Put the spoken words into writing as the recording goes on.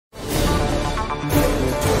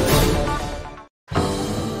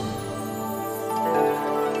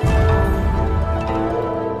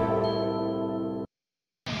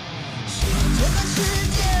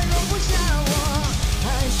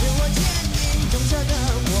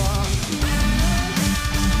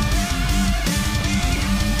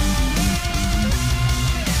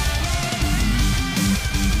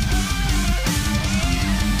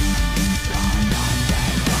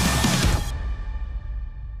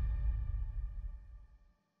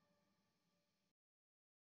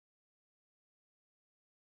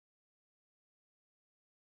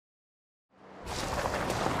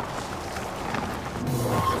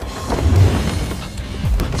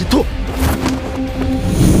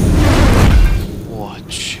我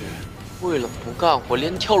去，为了不干活，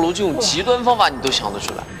连跳楼这种极端方法你都想得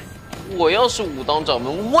出来。我要是武当掌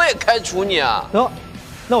门，我也开除你啊！得，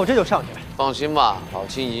那我这就上去。放心吧，老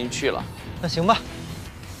秦已经去了。那行吧。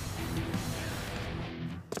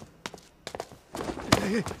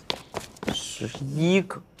11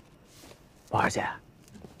个，宝儿姐，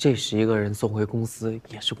这11个人送回公司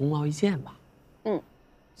也是功劳一件吧？嗯。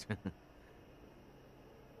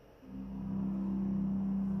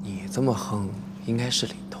你这么横，应该是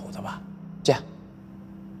领头的吧？这样，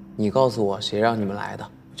你告诉我谁让你们来的，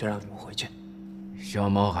我就让你们回去。小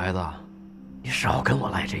毛孩子，你少跟我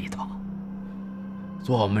来这一套。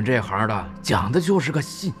做我们这行的，讲的就是个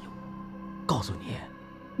信用。告诉你，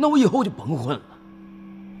那我以后就甭混了。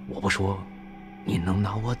我不说，你能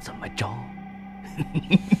拿我怎么着？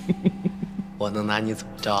我能拿你怎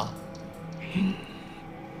么着？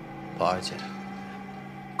宝儿姐，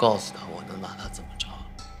告诉他我能拿他怎么着。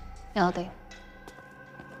要得。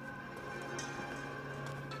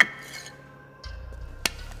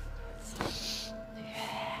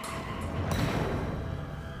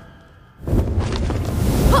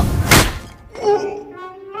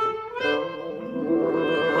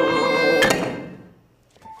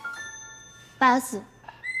80。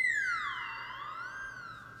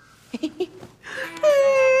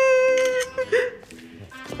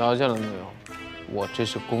了解了没有？我这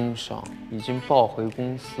是工伤，已经报回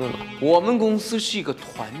公司了。我们公司是一个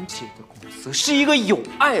团结的公司，是一个有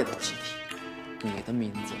爱的集体。你的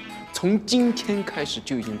名字从今天开始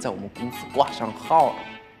就已经在我们公司挂上号了。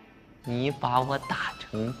你把我打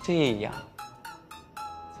成这样，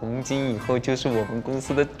从今以后就是我们公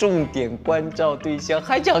司的重点关照对象，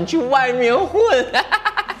还想去外面混？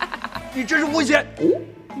你这是诬陷！哦，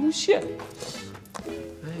诬陷！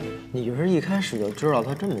你不是一开始就知道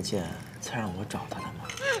他这么贱，才让我找他的吗？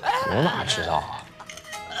我哪知道啊？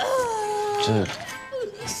这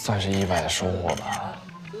算是意外的收获吧。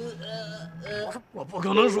我不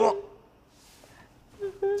可能说。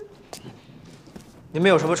你们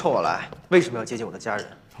有什么冲我来？为什么要接近我的家人？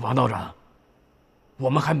王道长，我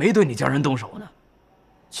们还没对你家人动手呢，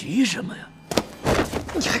急什么呀？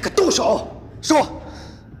你还敢动手？说，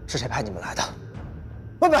是谁派你们来的？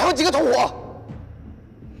外面还有几个同伙？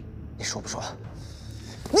你说不说？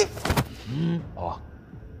你，老王，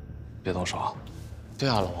别动手啊！对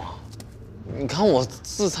啊，老王，你看我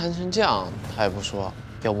自残成这样，他也不说，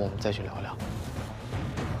要不我们再去聊聊？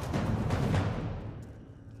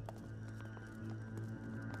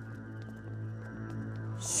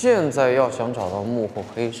现在要想找到幕后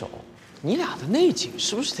黑手，你俩的内景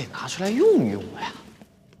是不是得拿出来用一用呀？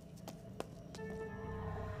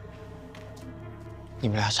你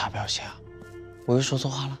们俩啥表现啊？我又说错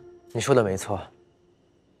话了？你说的没错，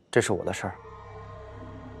这是我的事儿，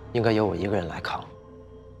应该由我一个人来扛。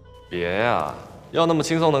别呀，要那么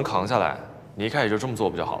轻松能扛下来，你一开始就这么做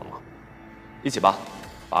不就好了吗？一起吧，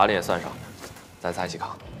把阿莲也算上，咱仨一起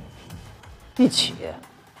扛。一起？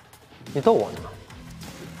你逗我呢？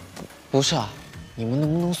不是啊，你们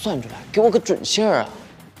能不能算出来，给我个准信儿啊？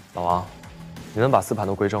老王，你能把4盘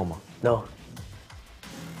都归正吗？能。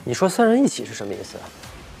你说3人一起是什么意思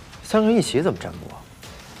？3个人一起怎么占卜？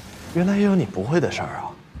原来也有你不会的事儿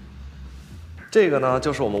啊！这个呢，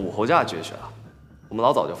就是我们武侯家的绝学了。我们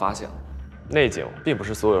老早就发现了，内景并不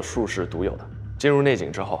是所有术士独有的，进入内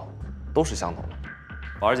景之后，都是相同的。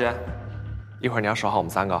宝儿姐，一会儿你要守好我们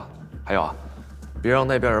3个，还有啊，别让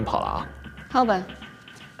那边人跑了啊！好吧。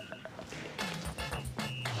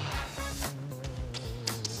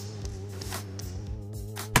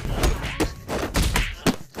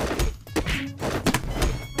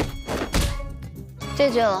这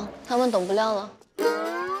句了，他们等不了了。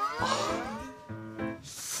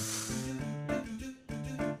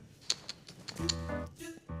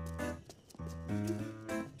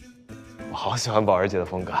我好喜欢宝儿姐的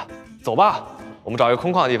风格，走吧，我们找一个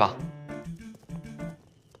空旷的地方。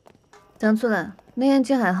张楚岚，那眼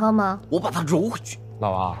睛还好吗？我把它揉回去。老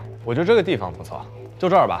王，我觉得这个地方不错，就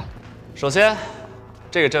这儿吧。首先，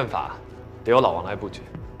这个阵法得由老王来布局。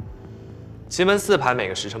奇门4盘每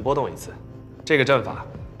个时辰波动1次。这个阵法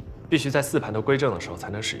必须在4盘都归正的时候才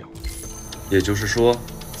能使用，也就是说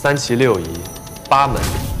，3奇6移、8门、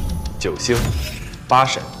9星、8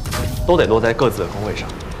神都得落在各自的宫位上。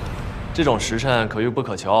这种时辰可遇不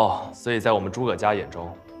可求，所以在我们诸葛家眼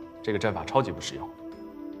中，这个阵法超级不实用。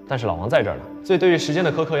但是老王在这儿呢，所以对于时间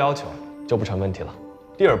的苛刻要求就不成问题了。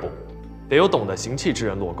第2步，得有懂得行气之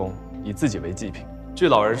人落宫，以自己为祭品。据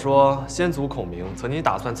老人说，先祖孔明曾经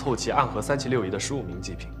打算凑齐暗合3奇6移的15名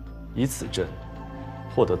祭品。以此阵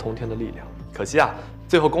获得通天的力量，可惜啊，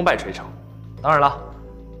最后功败垂成。当然了，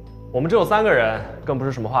我们只有3个人，更不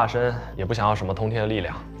是什么化身，也不想要什么通天的力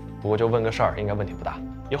量。不过就问个事儿，应该问题不大。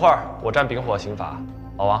一会儿我占丙火刑法，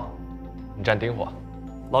老王，你占丁火，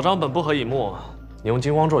老张本部和乙木，你用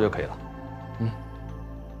金光咒就可以了。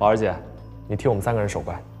宝儿姐，你替我们3个人守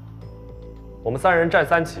关。我们3人站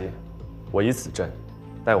3旗，我以此阵，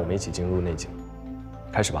带我们一起进入内境。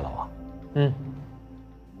开始吧，老王。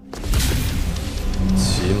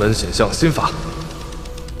奇门显象心法。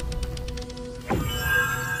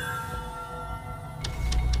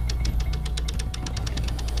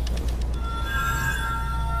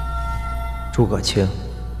诸葛青，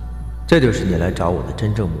这就是你来找我的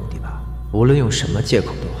真正目的吧？无论用什么借口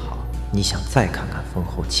都好，你想再看看封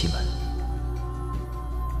后奇门？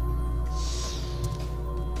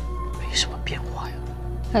没什么变化呀。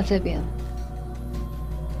他这边。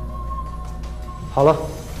好了。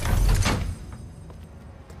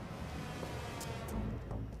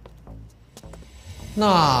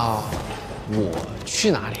那我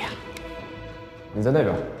去哪里啊？你在那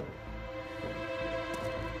边。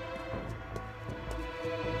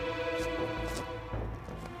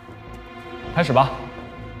开始吧。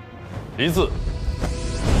离字，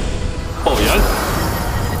爆炎，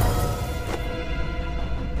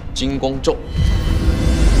金光咒，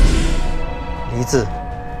离字，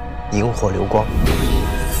萤火流光，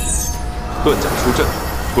遁甲出阵，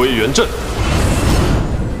归元阵。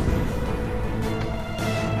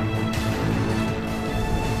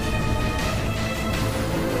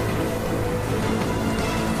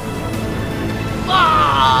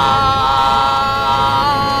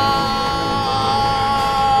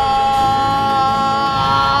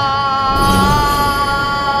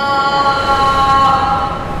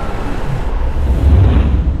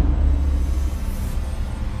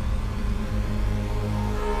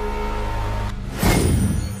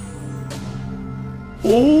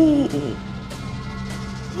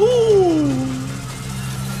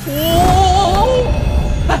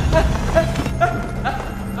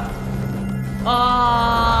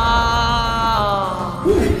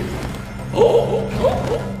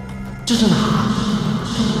这是哪？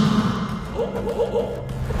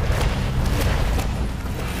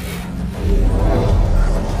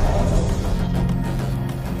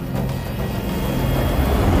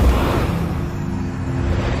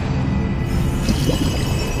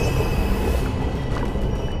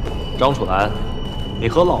张楚岚，你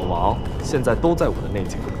和老王现在都在我的内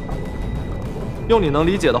境。用你能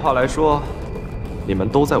理解的话来说，你们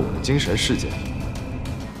都在我的精神世界，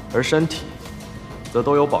而身体则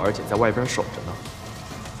都有宝儿姐在外边守着呢。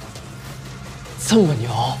这么牛！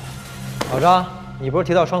老张，你不是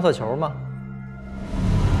提到双色球吗？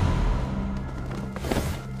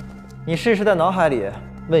你试试在脑海里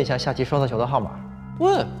问一下下棋双色球的号码。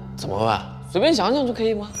问？怎么问？随便想想就可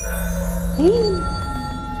以吗？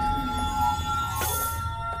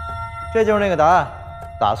这就是那个答案，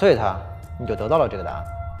打碎它，你就得到了这个答案。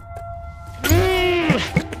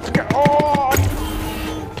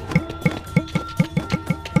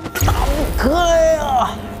打不开呀！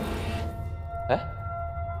哎，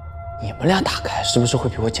你们俩打开是不是会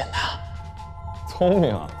比我简单啊？聪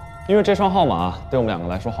明啊！因为这双号码对我们2个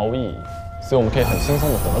来说毫无意义，所以我们可以很轻松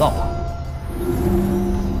地得到它。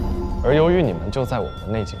而由于你们就在我们的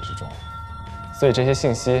内境之中，所以这些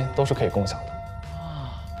信息都是可以共享的。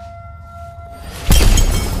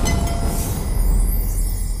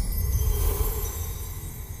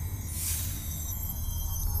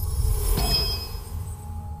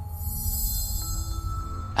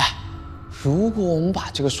如果我们把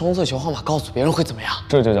这个双色球号码告诉别人，会怎么样？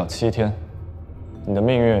这就叫7天，你的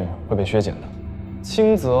命运会被削减的，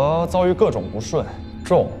轻则遭遇各种不顺，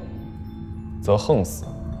重则横死。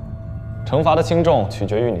惩罚的轻重取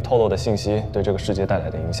决于你透露的信息对这个世界带来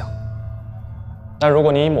的影响。但如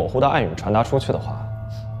果你以模糊的暗语传达出去的话，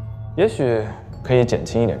也许可以减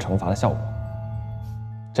轻一点惩罚的效果。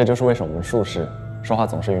这就是为什么我们术士说话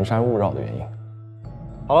总是云山雾绕的原因。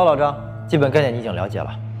好了，老张，基本概念你已经了解了。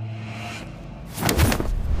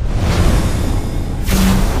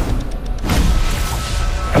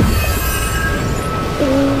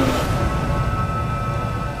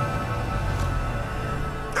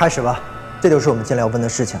开始吧，这就是我们今天要问的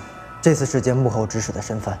事情。这次事件幕后指使的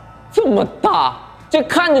身份这么大，这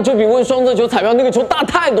看着就比问双色球彩票那个球大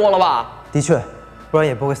太多了吧？的确，不然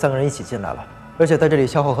也不会3个人一起进来了。而且在这里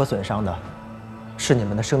消耗和损伤的，是你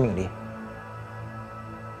们的生命力。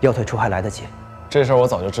要退出还来得及。这事儿我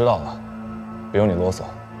早就知道了，不用你啰嗦。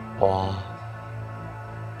哇，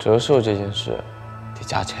折寿这件事得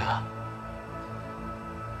加钱啊！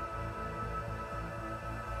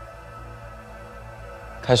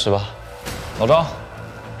开始吧，老张，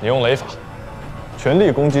你用雷法，全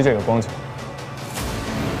力攻击这个光球。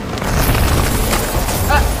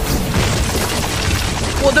哎，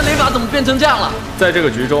我的雷法怎么变成这样了？在这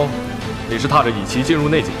个局中，你是踏着以旗进入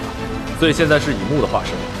内境的，所以现在是以木的化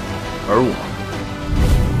身，而我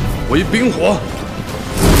为冰火。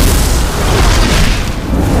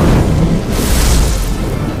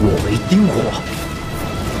我为丁火。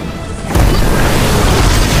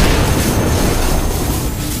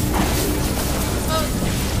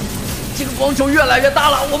这个光球越来越大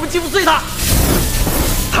了，我们击不碎它。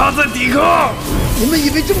他在抵抗。你们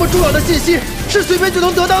以为这么重要的信息是随便就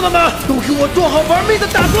能得到的吗？都给我做好玩命的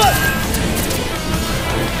打算！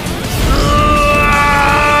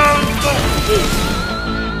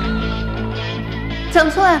讲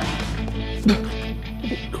错了。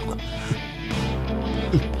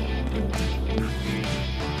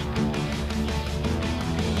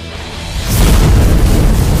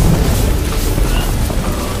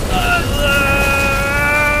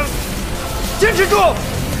坚持住！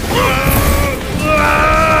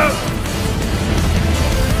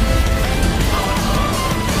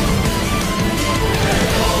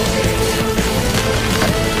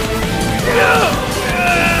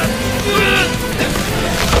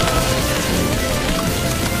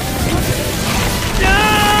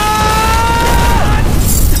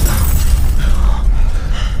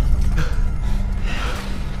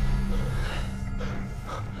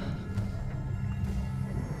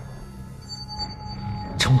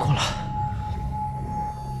成功了。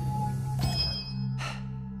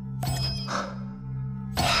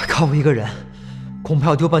靠我一个人，恐怕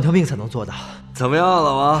要丢半条命才能做到。怎么样，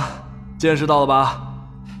老王？见识到了吧？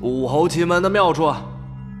武侯奇门的妙处。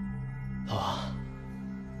老王，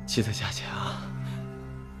记得加钱啊！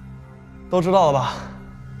都知道了吧？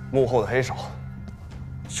幕后的黑手，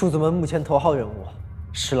庶子门目前头号人物，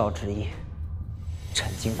师老之一，陈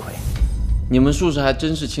金奎。你们术士还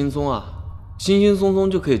真是轻松啊，轻轻松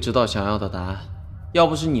松就可以知道想要的答案。要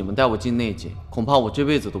不是你们带我进内境，恐怕我这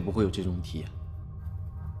辈子都不会有这种体验。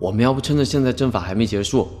我们要不趁着现在阵法还没结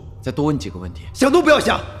束，再多问几个问题？想都不要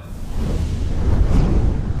想！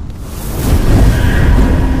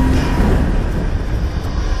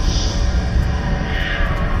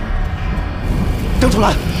张楚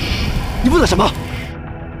岚，你问了什么？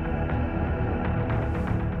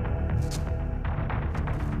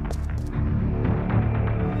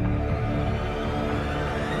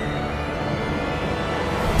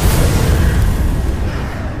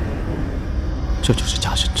这就是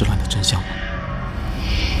甲申之乱的真相吗？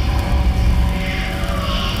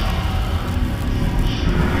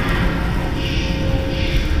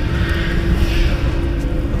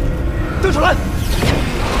张楚岚，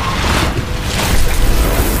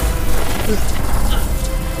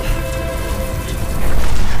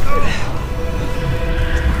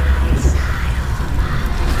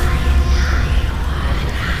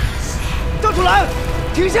张楚岚，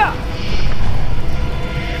停下！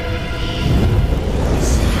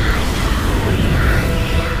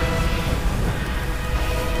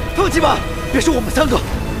放弃吧，别说我们3个，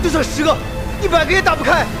就算10个、100个也打不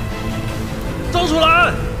开。张楚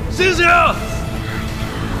岚，醒醒！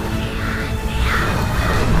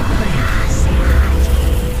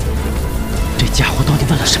这家伙到底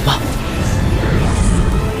问了什么？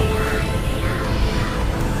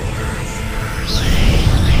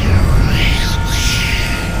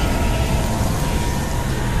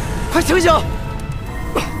快醒醒！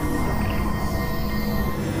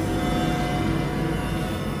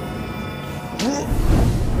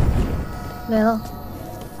没了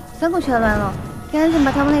，3个全来了，赶紧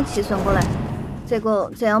把他们那起算过来。结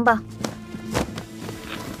果怎样吧？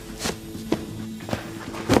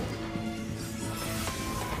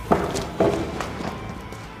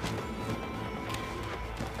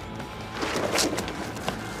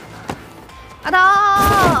阿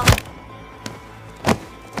刀，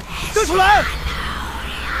张楚岚。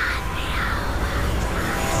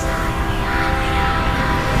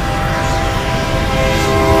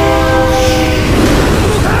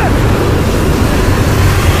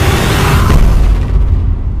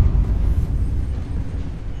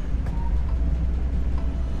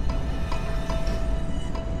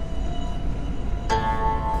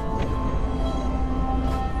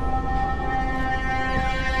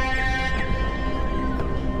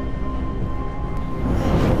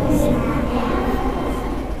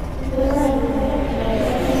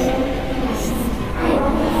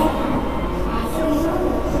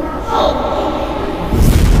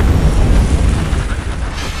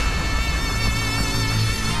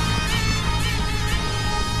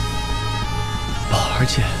而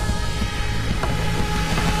且，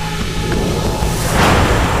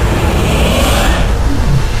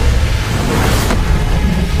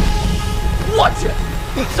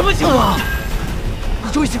什么情况？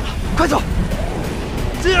你终于醒了，快走！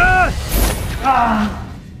进来！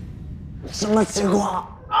什么情况？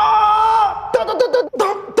啊！等，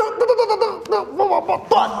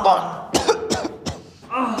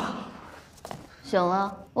醒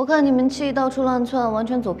了，我看你们气到处乱窜，完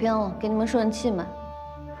全走偏了，给你们顺气脉。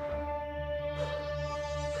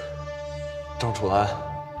张楚岚，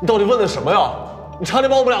你到底问的什么呀？你差点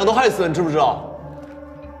把我们两个都害死了，你知不知道？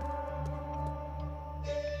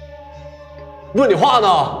问你话呢？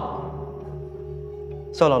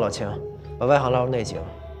算了，老秦，把外行拉入内井，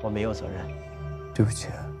我没有责任。对不起，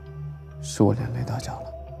是我连累大家了。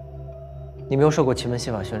你没有受过奇门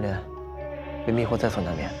心法训练，被迷惑在所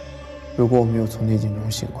难免。如果我没有从内境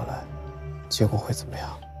中醒过来，结果会怎么样？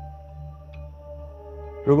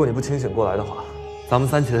如果你不清醒过来的话，咱们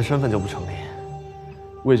三奇的身份就不成立，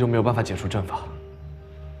我也就没有办法解除阵法。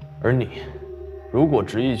而你，如果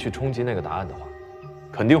执意去冲击那个答案的话，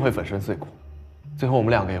肯定会粉身碎骨，最后我们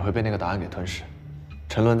两个也会被那个答案给吞噬，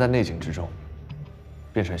沉沦在内境之中，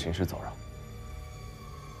变成行尸走肉。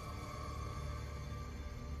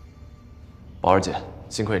宝儿姐，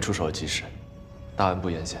幸亏你出手的及时，大恩不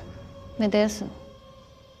言谢。没得死。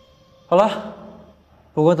好了，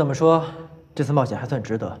不管怎么说，这次冒险还算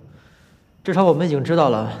值得，至少我们已经知道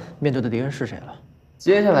了面对的敌人是谁了。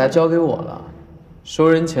接下来交给我了，收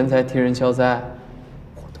人钱财，替人消灾，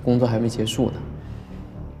我的工作还没结束呢。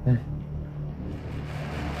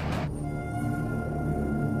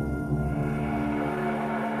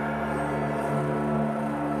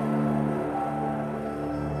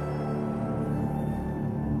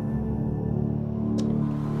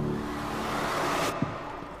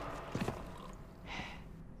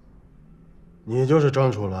你就是张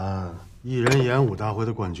楚岚，艺人演武大会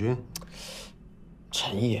的冠军。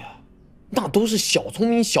陈爷，那都是小聪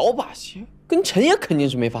明、小把戏，跟陈爷肯定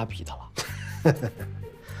是没法比的了。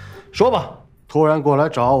说吧，突然过来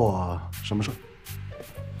找我，什么事？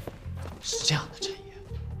是这样的，陈爷，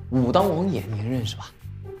武当王爷您认识吧？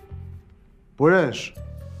不认识，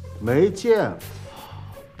没见过。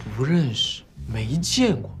不认识，没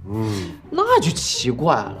见过。那就奇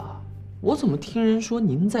怪了。我怎么听人说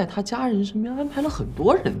您在他家人身边安排了很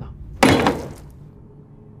多人呢？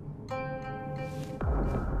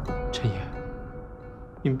陈爷，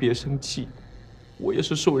您别生气，我也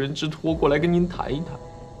是受人之托过来跟您谈一谈。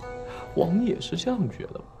王爷是这样觉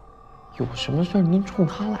得，有什么事儿您冲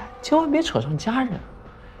他来，千万别扯上家人。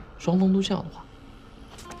双方都这样的话，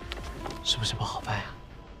是不是不好办呀？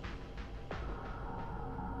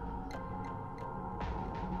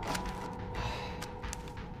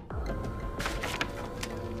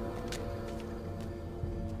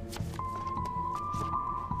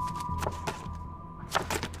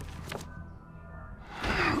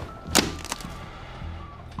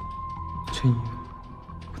陈爷，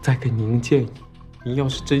我再给您建议，您要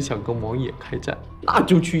是真想跟王爷开战，那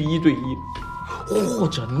就去1对1，或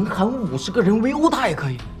者您喊50个人围殴他也可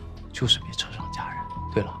以，就是别扯上家人。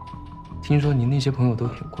对了，听说您那些朋友都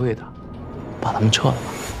挺贵的，把他们撤了吧。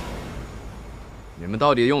你们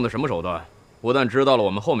到底用的什么手段？不但知道了我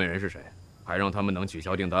们后面人是谁，还让他们能取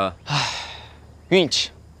消订单？唉，运气，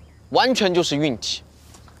完全就是运气。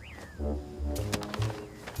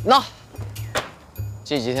那。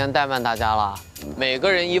这几天怠慢大家了，每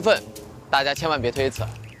个人1份，大家千万别推辞。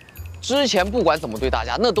之前不管怎么对大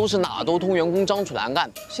家，那都是哪都通员工张楚岚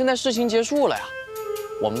干的。现在事情结束了呀，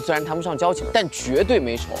我们虽然谈不上交情，但绝对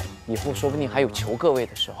没仇。以后说不定还有求各位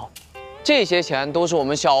的时候。这些钱都是我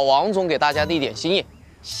们小王总给大家的一点心意，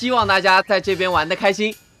希望大家在这边玩得开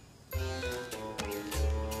心。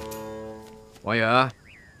王爷，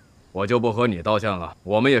我就不和你道歉了，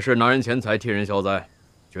我们也是拿人钱财替人消灾，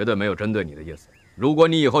绝对没有针对你的意思。如果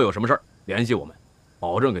你以后有什么事儿，联系我们，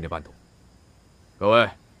保证给你办妥。各位，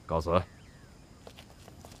告辞。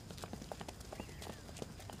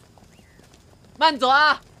慢走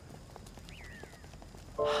啊！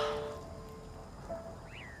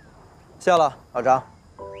谢了，老张。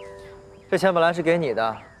这钱本来是给你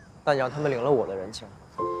的，但你让他们领了我的人情。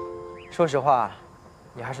说实话，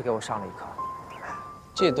你还是给我上了一课。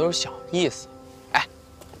这都是小意思。哎，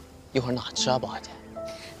一会儿哪吃啊，宝姐？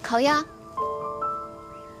烤鸭。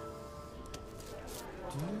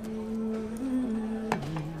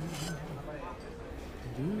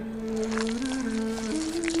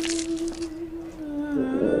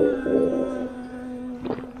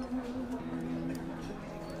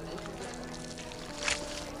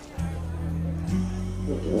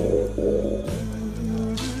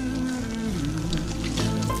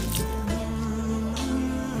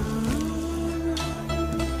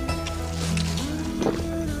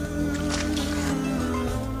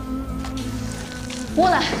过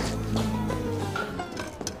来。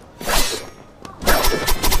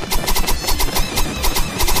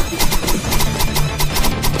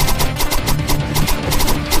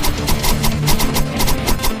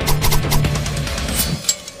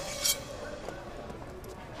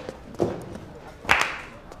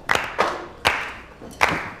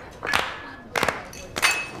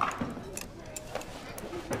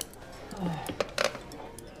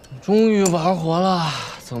终于玩活了，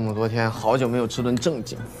这么多天好久没有吃顿正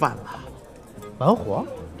经饭了。完活？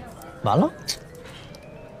完了？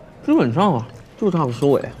基本上啊，就差个收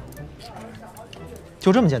尾。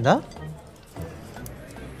就这么简单？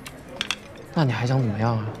那你还想怎么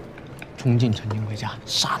样啊？冲进陈金辉家，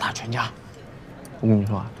杀他全家？我跟你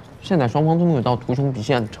说啊，现在双方都没有到图穷匕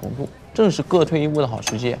见的程度，正是各退一步的好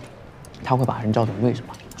时机。他会把人叫走，为什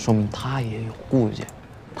么？说明他也有顾忌，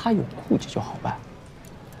他有顾忌就好办。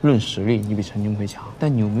论实力，你比陈金辉强，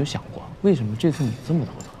但你有没有想过，为什么这次你这么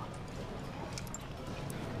头疼啊？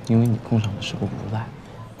因为你碰上的是个无赖。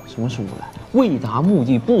什么是无赖？为达目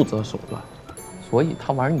的不择手段。所以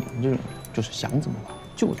他玩你们这种人，就是想怎么玩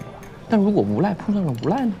就怎么玩。但如果无赖碰上了无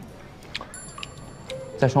赖呢？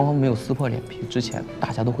在双方没有撕破脸皮之前，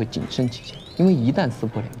大家都会谨慎起见，因为一旦撕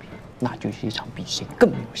破脸皮，那就是一场比谁更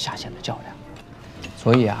没有下限的较量。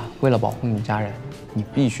所以啊，为了保护你家人，你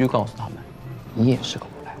必须告诉他们，你也是个无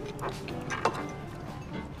赖。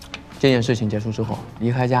这件事情结束之后，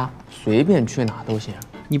离开家随便去哪都行。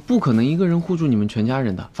你不可能一个人护住你们全家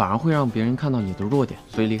人的，反而会让别人看到你的弱点。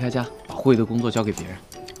所以离开家，把会的工作交给别人。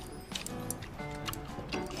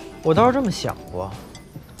我倒是这么想过，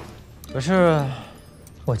可是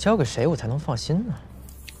我交给谁我才能放心呢？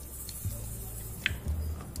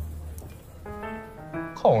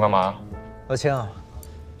看我干嘛？老青，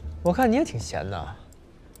我看你也挺闲的，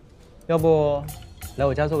要不来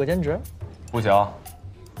我家做个兼职？不行。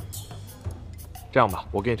这样吧，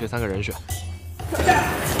我给你推3个人选。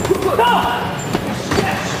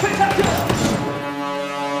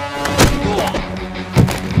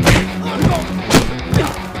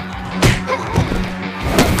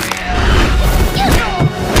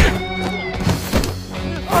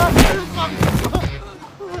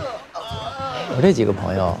我这几个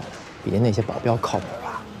朋友比那些保镖靠谱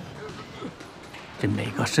吧？这每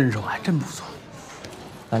个身手还真不错。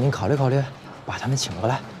那您考虑考虑，把他们请过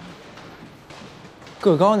来。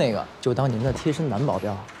个高那个就当您的贴身男保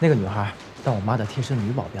镖，那个女孩当我妈的贴身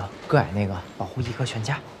女保镖，个矮那个保护一哥全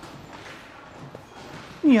家。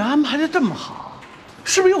你安排的这么好，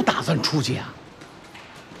是不是又打算出去啊？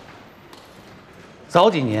早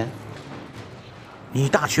几年，你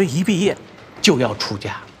大学一毕业就要出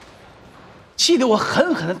家，气得我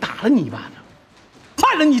狠狠地打了你一巴掌。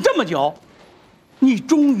盼了你这么久，你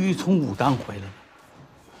终于从武当回来了，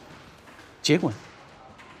结果呢，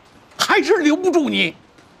还是留不住你。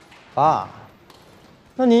爸，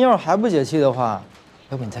那您要是还不解气的话，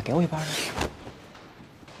要不你再给我一巴掌？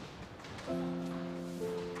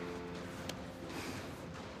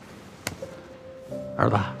儿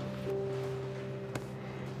子，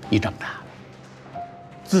你长大了，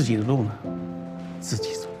自己的路呢，自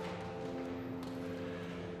己走。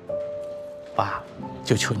爸，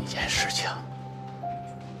就求你一件事情，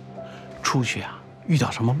出去啊，遇到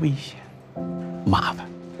什么危险、麻烦，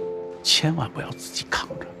千万不要自己扛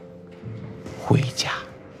着，回家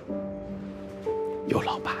有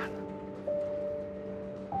老爸呢。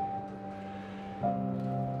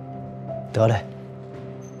得嘞，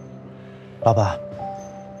老爸。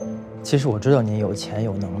其实我知道您有钱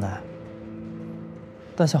有能耐，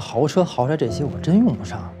但像豪车、豪宅这些我真用不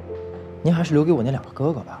上，您还是留给我那2个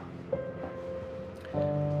哥哥吧。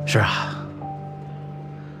是啊，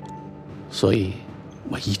所以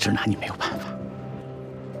我一直拿你没有办法。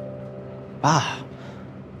爸，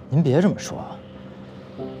您别这么说。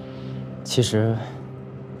其实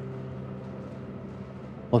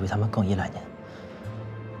我比他们更依赖您，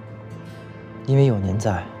因为有您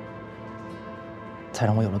在，才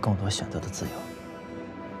让我有了更多选择的自由，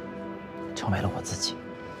成为了我自己。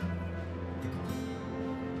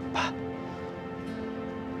爸，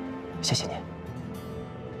谢谢您。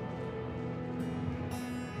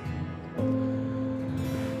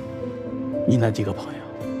你那几个朋友，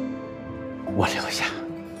我留下，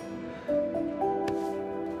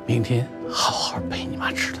明天好好陪你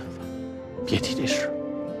妈吃顿饭，别提这事。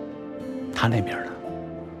他那边呢，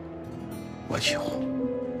我去哄。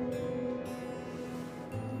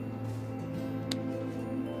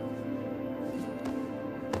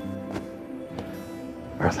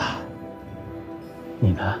儿子，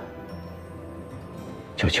你呢，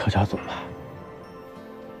就悄悄走吧。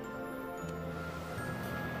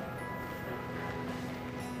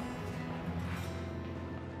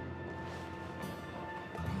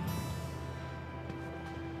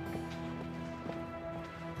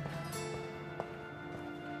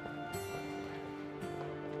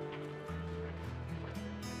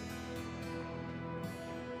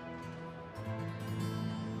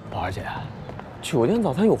宝儿姐，酒店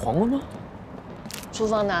早餐有黄瓜吗？厨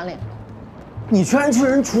房哪里？你居然去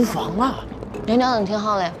人厨房了？连长等挺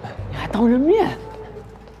好嘞。你还当人面？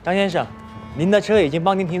张先生，您的车已经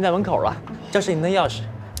帮您停在门口了，这是您的钥匙。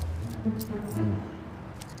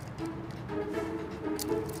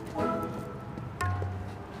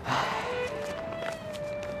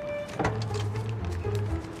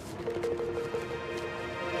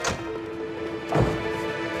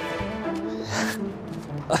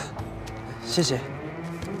谢谢。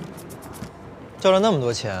交了那么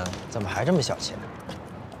多钱，怎么还这么小气？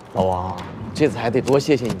老王，这次还得多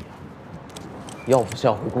谢谢你啊！要不是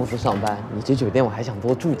要回公司上班，你这酒店我还想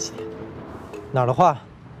多住几天。哪儿的话，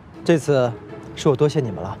这次是我多谢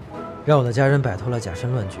你们了，让我的家人摆脱了假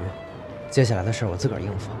身乱局。接下来的事我自个儿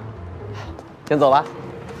应付。先走了。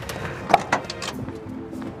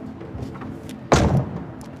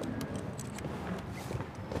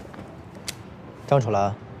张楚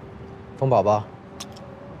岚，冯宝宝，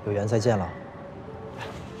有缘再见了。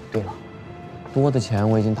对了，多的钱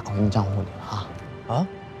我已经打回你账户里了啊！啊，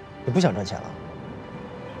你不想挣钱了？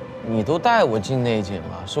你都带我进内景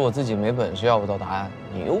了，是我自己没本事要不到答案，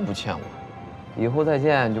你又不欠我，以后再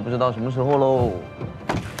见就不知道什么时候喽。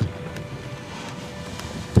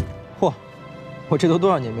嚯，我这都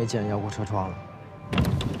多少年没见摇过车窗了？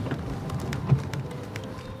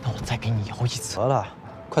那我再给你摇一次。得了，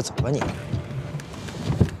快走吧你。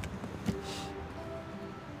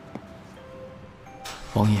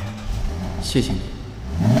王爷，谢谢你。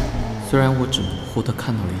虽然我只模糊地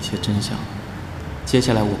看到了一些真相，接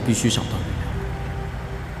下来我必须找到原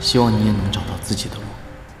谅。希望你也能找到自己的路。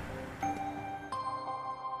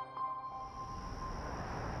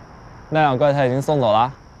那两怪胎已经送走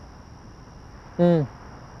了。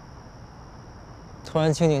突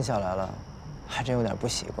然清静下来了，还真有点不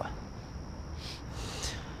习惯。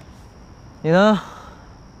你呢？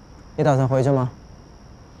你打算回去吗？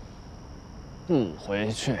不回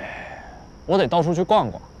去，我得到处去逛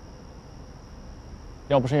逛。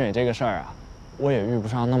要不是因为这个事儿啊，我也遇不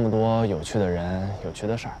上那么多有趣的人、有趣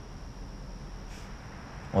的事儿。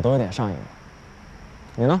我都有点上瘾了。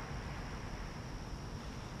你呢？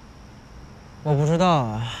我不知道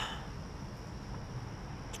啊。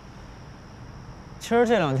其实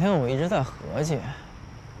这2天我一直在合计，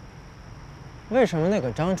为什么那个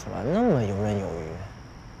张楚岚那么游刃有余？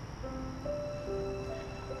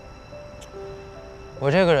我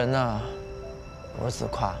这个人呢，不是自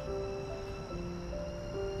夸，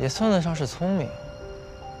也算得上是聪明。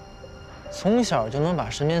从小就能把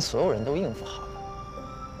身边所有人都应付好，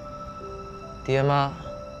爹妈、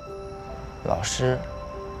老师、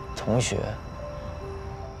同学，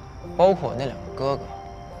包括我那2个哥哥，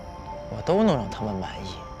我都能让他们满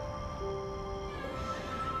意。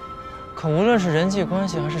可无论是人际关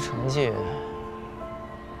系还是成绩，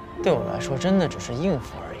对我来说真的只是应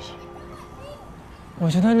付而已。我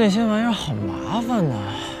觉得那些玩意儿好麻烦呐，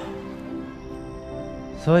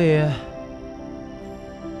所以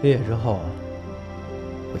毕业之后，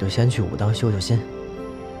我就先去武当修修心。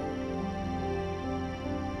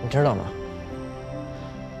你知道吗？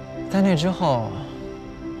在那之后，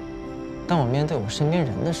当我面对我身边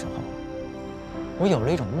人的时候，我有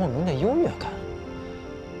了一种莫名的优越感。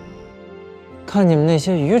看你们那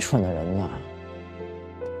些愚蠢的人呐，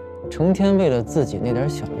成天为了自己那点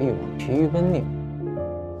小欲望疲于奔命。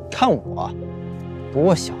看我，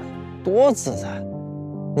多逍遥，多自在！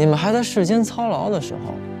你们还在世间操劳的时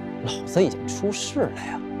候，老子已经出世了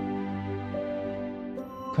呀。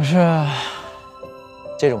可是，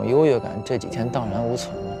这种优越感这几天荡然无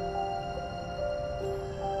存了。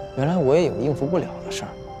原来我也有应付不了的事儿。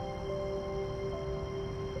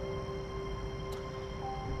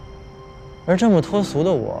而这么脱俗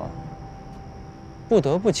的我，不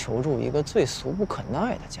得不求助一个最俗不可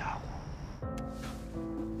耐的家伙。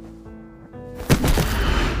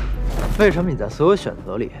为什么你在所有选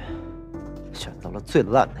择里选择了最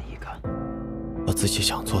烂的一个？我自己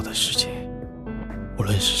想做的事情，无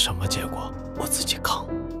论是什么结果，我自己扛。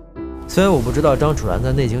虽然我不知道张楚岚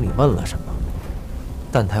在内景里问了什么，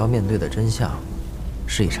但他要面对的真相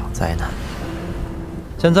是一场灾难。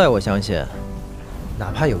现在我相信，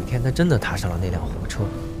哪怕有一天他真的踏上了那辆火车，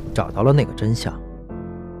找到了那个真相，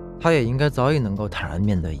他也应该早已能够坦然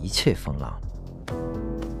面对一切风浪。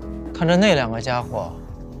看着那2个家伙，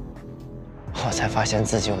我才发现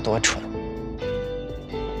自己有多蠢。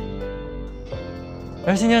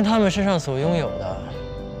而今天他们身上所拥有的，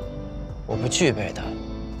我不具备的，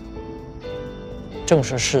正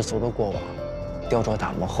是世俗的过往雕琢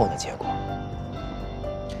打磨后的结果。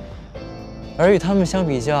而与他们相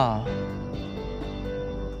比较，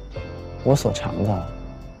我所长的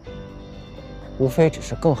无非只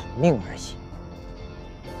是更好命而已。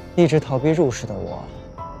一直逃避入世的我，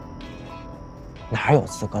哪有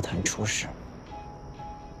资格谈出世？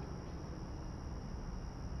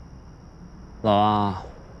老王，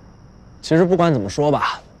其实不管怎么说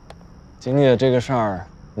吧，经历了这个事儿，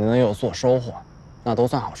你能有所收获，那都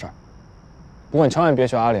算好事儿。不过你千万别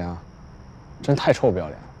学阿莲啊，真太臭不要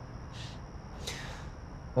脸了。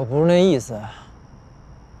我不是那意思。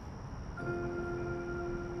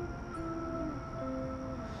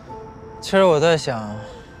其实我在想，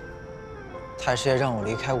太师爷让我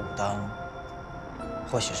离开武当，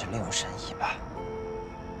或许是另有深意吧。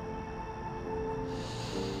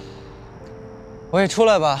我也出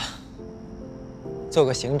来吧，做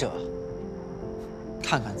个行者，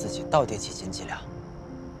看看自己到底几斤几两。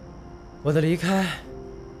我的离开，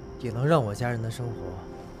也能让我家人的生活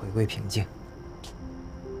回归平静。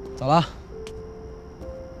走了，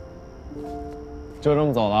就这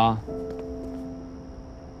么走了。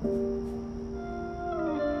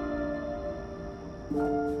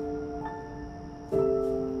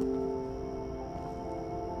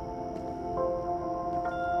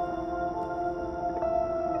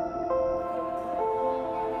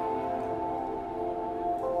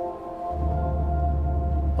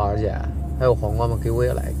宝儿姐，还有黄瓜吗？给我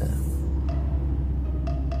也来一根。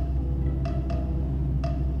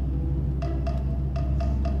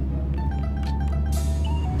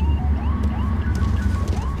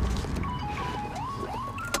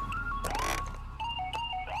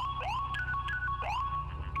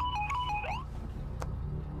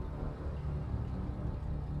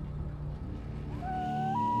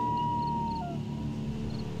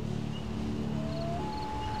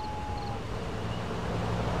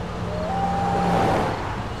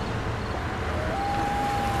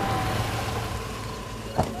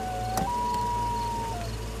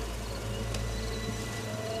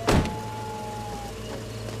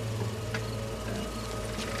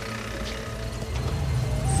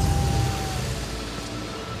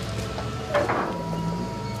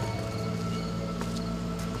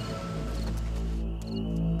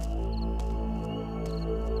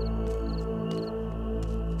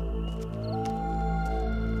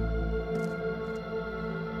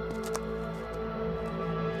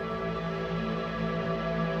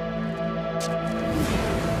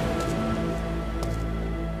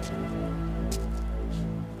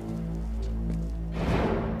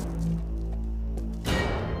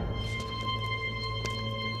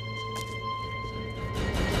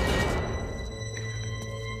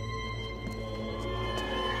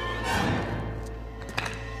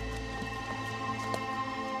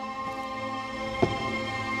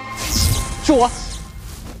是我。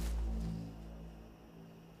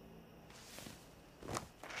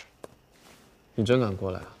你真敢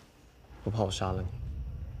过来啊？不怕我杀了你？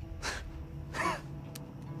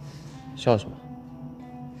笑什么？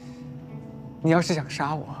你要是想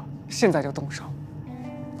杀我，现在就动手。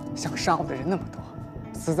想杀我的人那么多，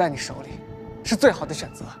死在你手里是最好的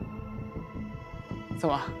选择。怎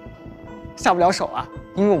么，下不了手啊？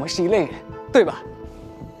因为我们是一类人，对吧？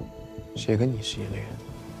谁跟你是一类人？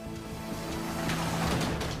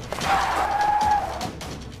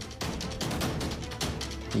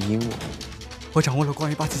你阴我。我掌握了关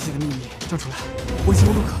于877的秘密，张楚岚，我已经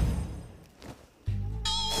无路可。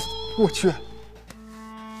我去！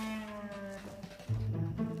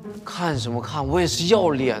看什么看？我也是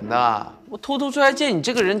要脸的。我偷偷出来见你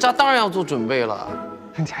这个人渣，当然要做准备了。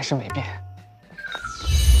你还是没变。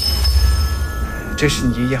这是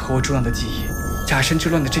你爷爷和我重要的记忆，假身之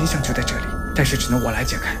乱的真相就在这里，但是只能我来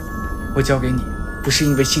解开。我交给你，不是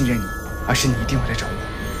因为信任你，而是你一定会来找我。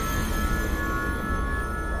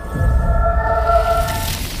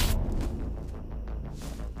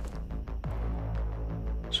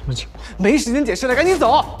什么情况？没时间解释了，赶紧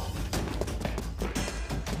走！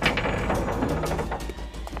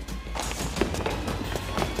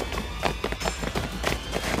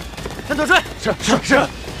陈德顺，是。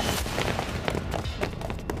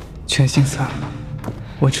全心散了，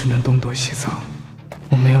我只能东躲西藏，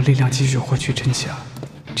我没有力量继续获取真相。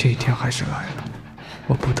这一天还是来了，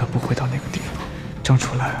我不得不回到那个地方。张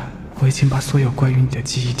楚岚，我已经把所有关于你的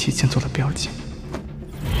记忆提前做了标记，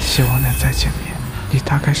希望能再见面。你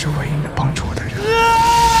大概是唯一能帮助我的人。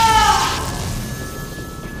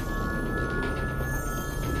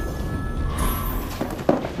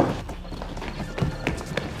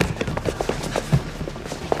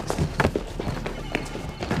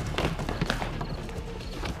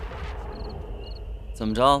怎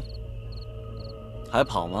么着？还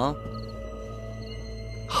跑吗？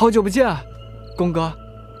好久不见，公哥。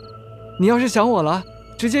你要是想我了，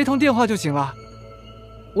直接一通电话就行了。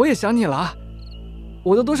我也想你了。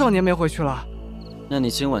我都多少年没回去了。那你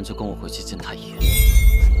今晚就跟我回去见他一眼。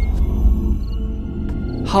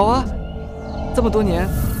好啊，这么多年，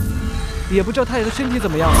也不知道太爷的身体怎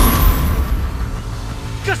么样了。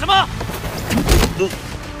干什么？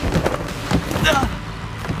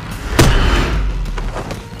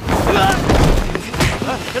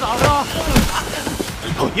别打了！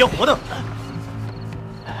老爷活的。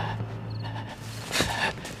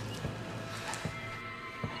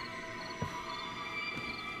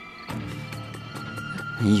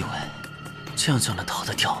你以为这样就能逃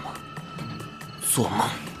得掉吗？做梦！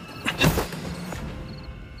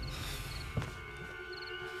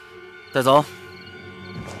带走。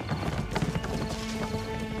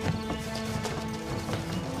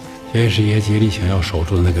爷是爷竭力想要守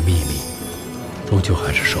住的那个秘密，终究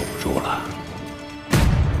还是守不住了。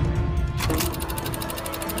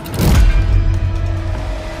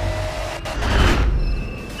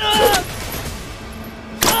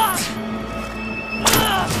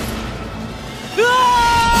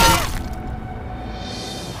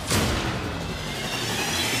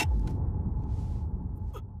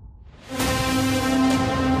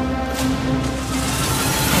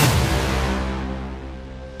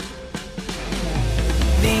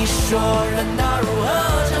说人到如何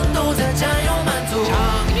程度才占有满足？常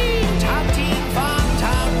饮常听方常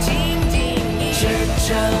清静意，赤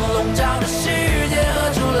诚笼罩的世界何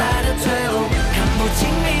处来的退路？看不清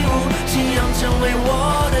迷雾，信仰成为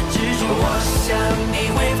我的支柱。我想你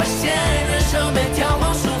会发现，人生被条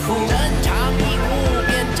框束缚，正常义务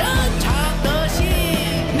变正常的心。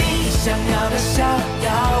你想要的逍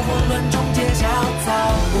遥，混乱中皆潦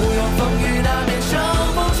草，不用风雨那边乘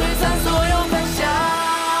风吹散所有欢笑。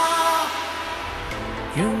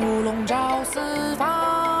云雾笼罩四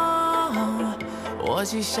方，我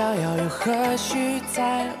既逍遥又何须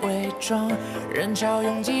再伪装？人潮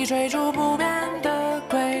拥挤追逐不变的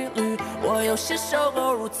规律，我又是受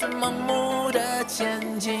够如此盲目的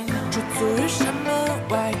前进。驻足于山门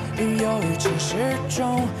外，云游于城市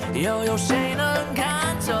中，又有谁能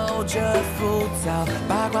看透这浮躁？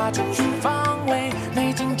八卦中寻方位，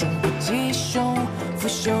内境中不吉凶，腐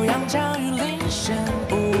朽扬长于林深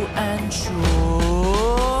不安处。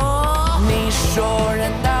你说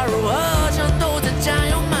人到如何程度才占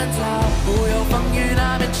有满足？不由风雨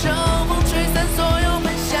那边乘风吹散所有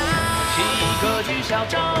欢笑。七个聚小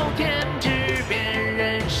周天之变，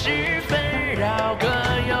人事纷扰各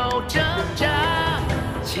有挣扎。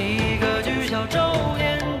七个聚小周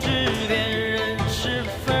天之变，人事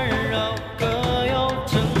纷扰各有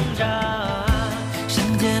挣扎。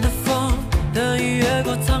山间的风得以越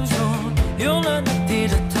过苍穹，慵懒地低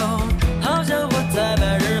着头，好像活在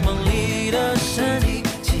白日梦里的身体，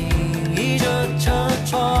轻倚着车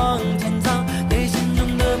窗天堂，内心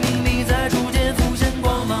中的秘密在逐渐浮现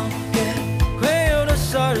光芒。会有多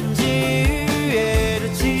少人觊觎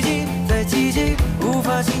的奇迹，在激起无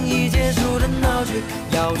法轻易结束的闹剧，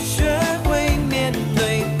要学会面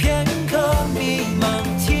对片刻迷茫，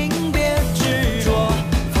请别执着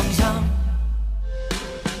方向。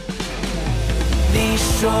你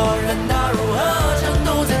说人到如何